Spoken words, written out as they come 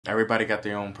Everybody got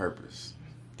their own purpose.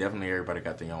 Definitely everybody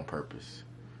got their own purpose.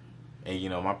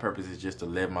 And my purpose is just to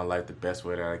live my life the best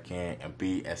way that I can and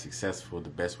be as successful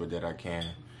the best way that I can.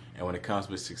 And when it comes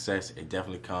with success, it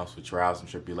definitely comes with trials and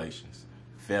tribulations.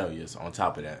 Failures on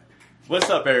top of that. What's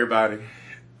up, everybody?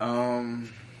 I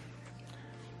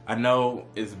know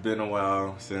it's been a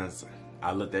while since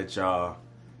I looked at y'all,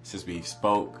 since we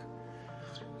spoke.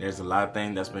 There's a lot of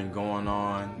things that's been going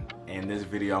on. In this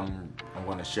video, I'm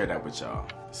going to share that with y'all.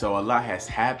 So a lot has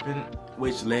happened,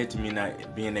 which led to me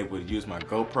not being able to use my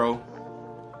GoPro.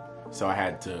 So I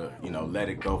had to, let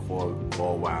it go for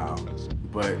a while.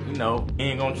 But,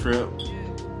 ain't gonna trip.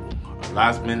 A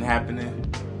lot's been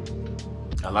happening.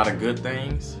 A lot of good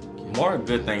things. More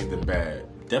good things than bad.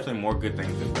 Definitely more good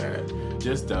things than bad.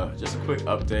 Just a quick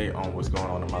update on what's going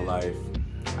on in my life.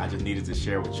 I just needed to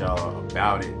share with y'all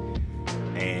about it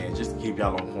and just to keep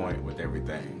y'all on point with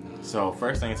everything. So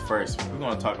first things first, we're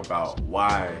going to talk about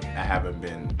why I haven't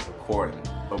been recording.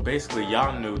 So basically,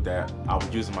 y'all knew that I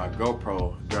was using my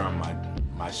GoPro during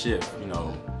my shift.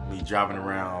 Me driving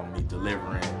around, me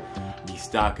delivering, me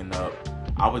stocking up.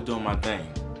 I was doing my thing.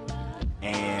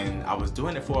 And I was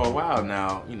doing it for a while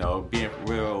now, being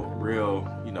real,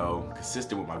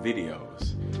 consistent with my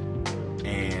videos.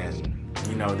 And,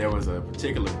 there was a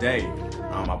particular day,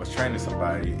 I was training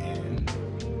somebody and,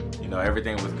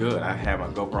 everything was good. I had my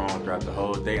GoPro on throughout the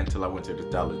whole day until I went to the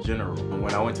Dollar General. And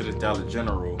when I went to the Dollar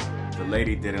General, the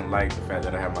lady didn't like the fact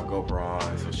that I had my GoPro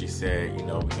on, so she said,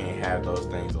 we can't have those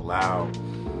things allowed.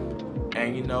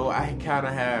 And, I kind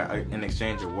of had an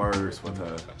exchange of words with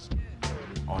her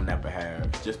on that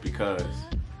behalf, just because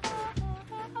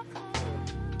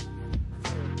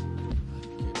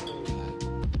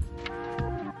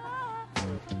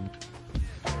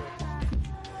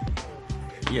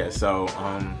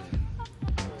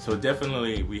so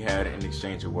definitely we had an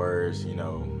exchange of words,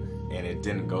 and it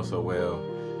didn't go so well.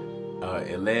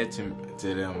 It led to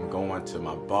them going to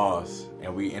my boss,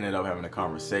 and we ended up having a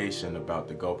conversation about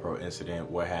the GoPro incident,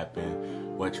 what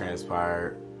happened, what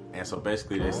transpired. And so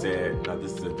basically they said, no,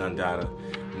 this is a done data,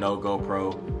 no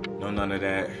GoPro, no none of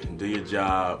that, do your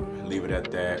job, leave it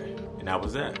at that, and that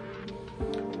was that.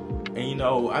 And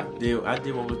I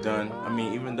did what was done. I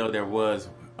mean, even though there was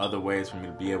other ways for me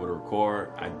to be able to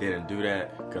record, I didn't do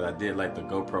that because I did like the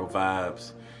GoPro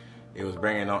vibes. It was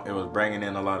bringing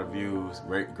in a lot of views,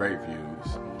 great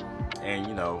views. And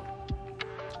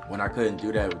when I couldn't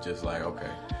do that, it was just like,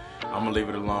 okay, I'm gonna leave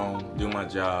it alone, do my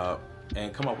job,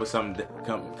 and come up with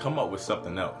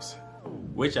something else,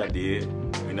 which I did.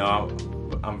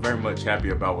 I'm very much happy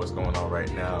about what's going on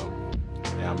right now,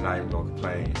 and I'm not even gonna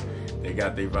complain. They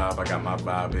got their vibe, I got my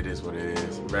vibe. It is what it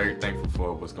is. Very thankful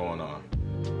for what's going on.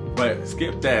 But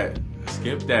skip that.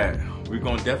 We're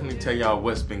gonna definitely tell y'all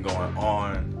what's been going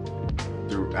on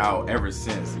throughout ever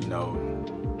since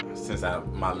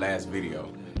my last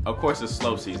video. Of course, it's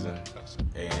slow season,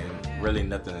 and really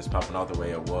nothing is popping off the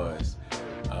way it was.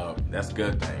 That's a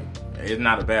good thing. It's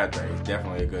not a bad thing. It's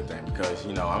definitely a good thing because,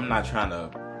 I'm not trying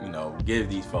to, give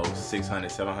these folks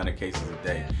 600, 700 cases a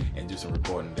day and do some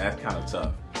recording. That's kind of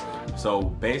tough. So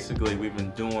basically, we've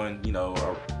been doing,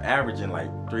 averaging like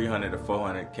 300 to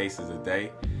 400 cases a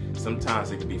day.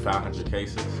 Sometimes it can be 500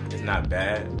 cases. It's not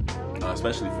bad,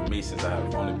 especially for me since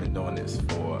I've only been doing this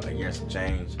for a year and some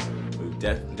change. We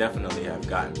definitely have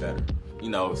gotten better.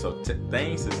 So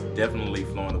things is definitely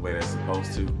flowing the way they're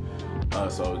supposed to.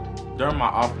 So during my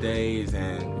off days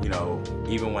and,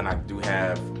 even when I do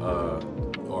have,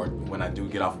 or when I do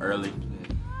get off early,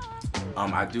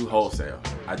 I do wholesale.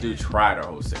 I do try to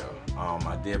wholesale.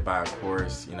 I did buy a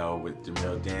course, with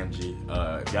Jamil Damji.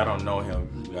 If y'all don't know him,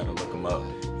 you gotta look him up.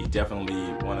 He's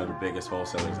definitely one of the biggest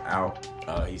wholesalers out.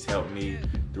 He's helped me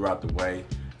throughout the way.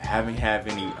 I haven't had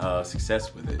any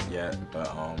success with it yet,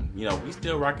 but we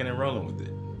still rocking and rolling with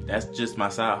it. That's just my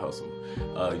side hustle.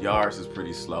 Yards is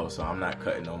pretty slow, so I'm not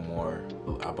cutting no more.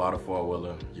 I bought a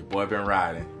 4-wheeler. Your boy been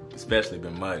riding, especially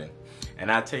been mudding.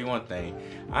 And I'll tell you one thing,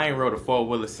 I ain't rode a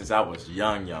 4-wheeler since I was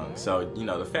young. So,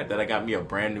 the fact that I got me a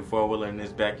brand new 4-wheeler in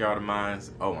this backyard of mine,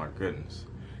 oh my goodness.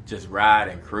 Just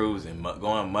riding, cruising,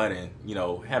 going mudding,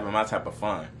 having my type of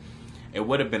fun. It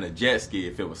would have been a jet ski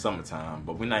if it was summertime,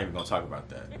 but we're not even going to talk about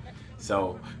that.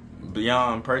 So,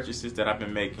 beyond purchases that I've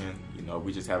been making,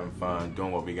 we just having fun,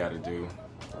 doing what we got to do,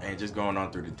 and just going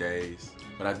on through the days.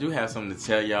 But I do have something to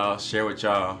tell y'all, share with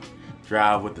y'all,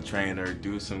 drive with the trainer,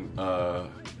 do some,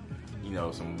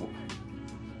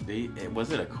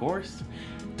 was it a course?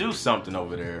 Do something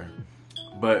over there.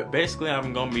 But basically,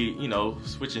 I'm going to be,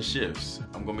 switching shifts.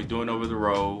 I'm going to be doing over the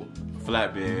road,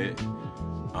 flatbed.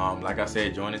 Like I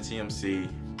said, join the TMC,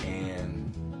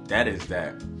 and that is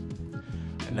that.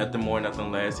 Nothing more,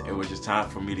 nothing less. It was just time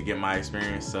for me to get my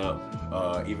experience up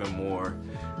even more,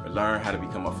 learn how to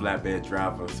become a flatbed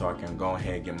driver so I can go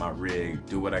ahead and get my rig,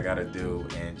 do what I gotta do,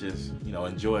 and just, you know,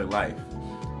 enjoy life.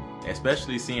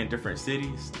 Especially seeing different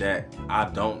cities that I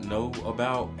don't know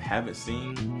about, haven't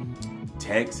seen.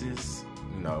 Texas,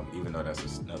 you know, even though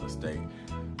that's another state,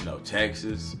 you know,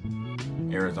 Texas,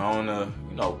 Arizona,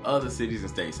 you know, other cities and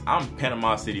states. I'm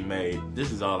Panama City made.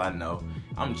 This is all I know.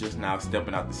 I'm just now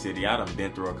stepping out the city. I done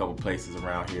been through a couple places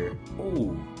around here.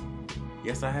 Ooh,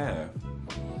 yes I have.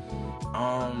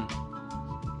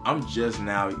 I'm just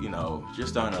now, you know, just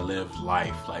starting to live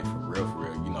life, like for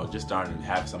real, you know, just starting to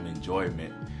have some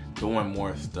enjoyment, doing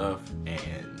more stuff,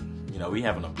 and, you know, we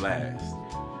having a blast.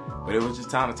 But it was just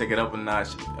time to take it up a notch.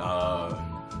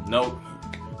 No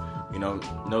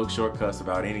shortcuts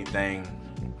about anything.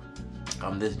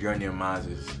 This journey of mine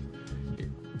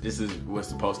this is what's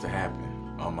supposed to happen.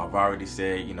 I've already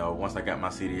said, you know, once I got my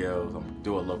CDLs, I'm gonna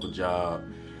do a local job,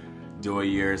 do a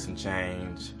year, some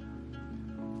change,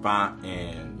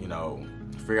 and, you know,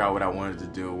 figure out what I wanted to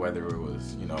do, whether it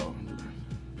was, you know,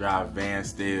 drive van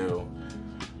still,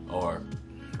 or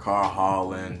car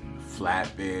hauling,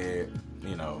 flatbed,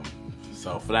 you know.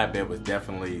 So flatbed was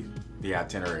definitely the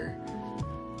itinerary.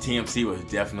 TMC was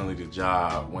definitely the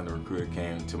job when the recruiter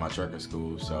came to my trucking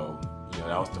school. So, you know,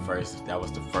 that was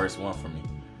the first one for me.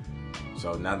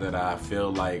 So now that I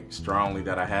feel like strongly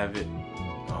that I have it,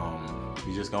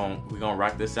 we're gonna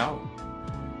rock this out.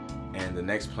 And the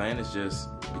next plan is just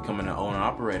becoming an owner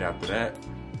operator after that.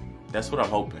 That's what I'm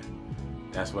hoping.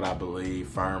 That's what I believe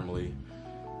firmly.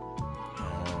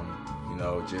 You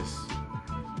know, just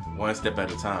one step at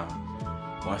a time.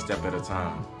 One step at a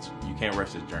time. You can't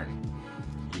rush this journey.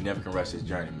 You never can rush this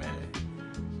journey, man.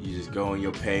 You just go in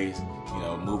your pace, you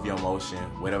know, move your motion,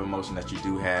 whatever motion that you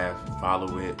do have,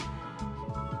 follow it.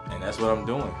 And that's what I'm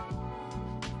doing.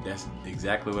 That's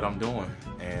exactly what I'm doing.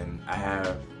 And I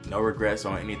have no regrets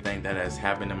on anything that has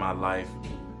happened in my life.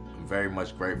 I'm very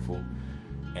much grateful.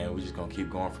 And we're just gonna keep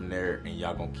going from there, and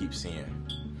y'all gonna keep seeing.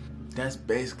 That's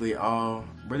basically all.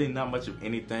 Really not much of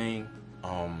anything.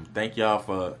 Thank y'all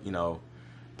for, you know,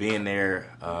 being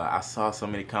there. I saw so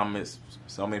many comments,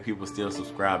 so many people still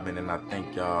subscribing, and I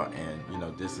thank y'all. And, you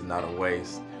know, this is not a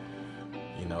waste.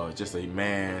 You know, it's just a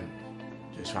man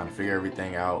just trying to figure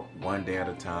everything out one day at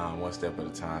a time, one step at a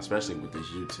time, especially with this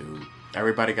YouTube.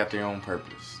 Everybody got their own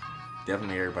purpose.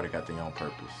 Definitely everybody got their own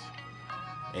purpose.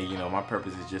 And, you know, my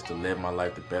purpose is just to live my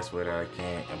life the best way that I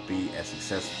can and be as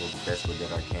successful the best way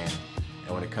that I can.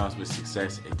 And when it comes with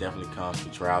success, it definitely comes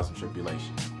with trials and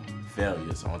tribulations,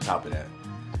 failures on top of that.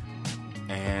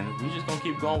 And we just gonna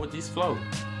keep going with these flow.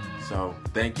 So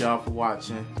thank y'all for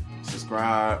watching.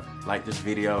 Subscribe, like this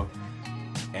video,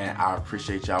 and I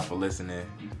appreciate y'all for listening.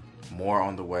 More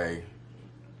on the way.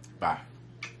 Bye.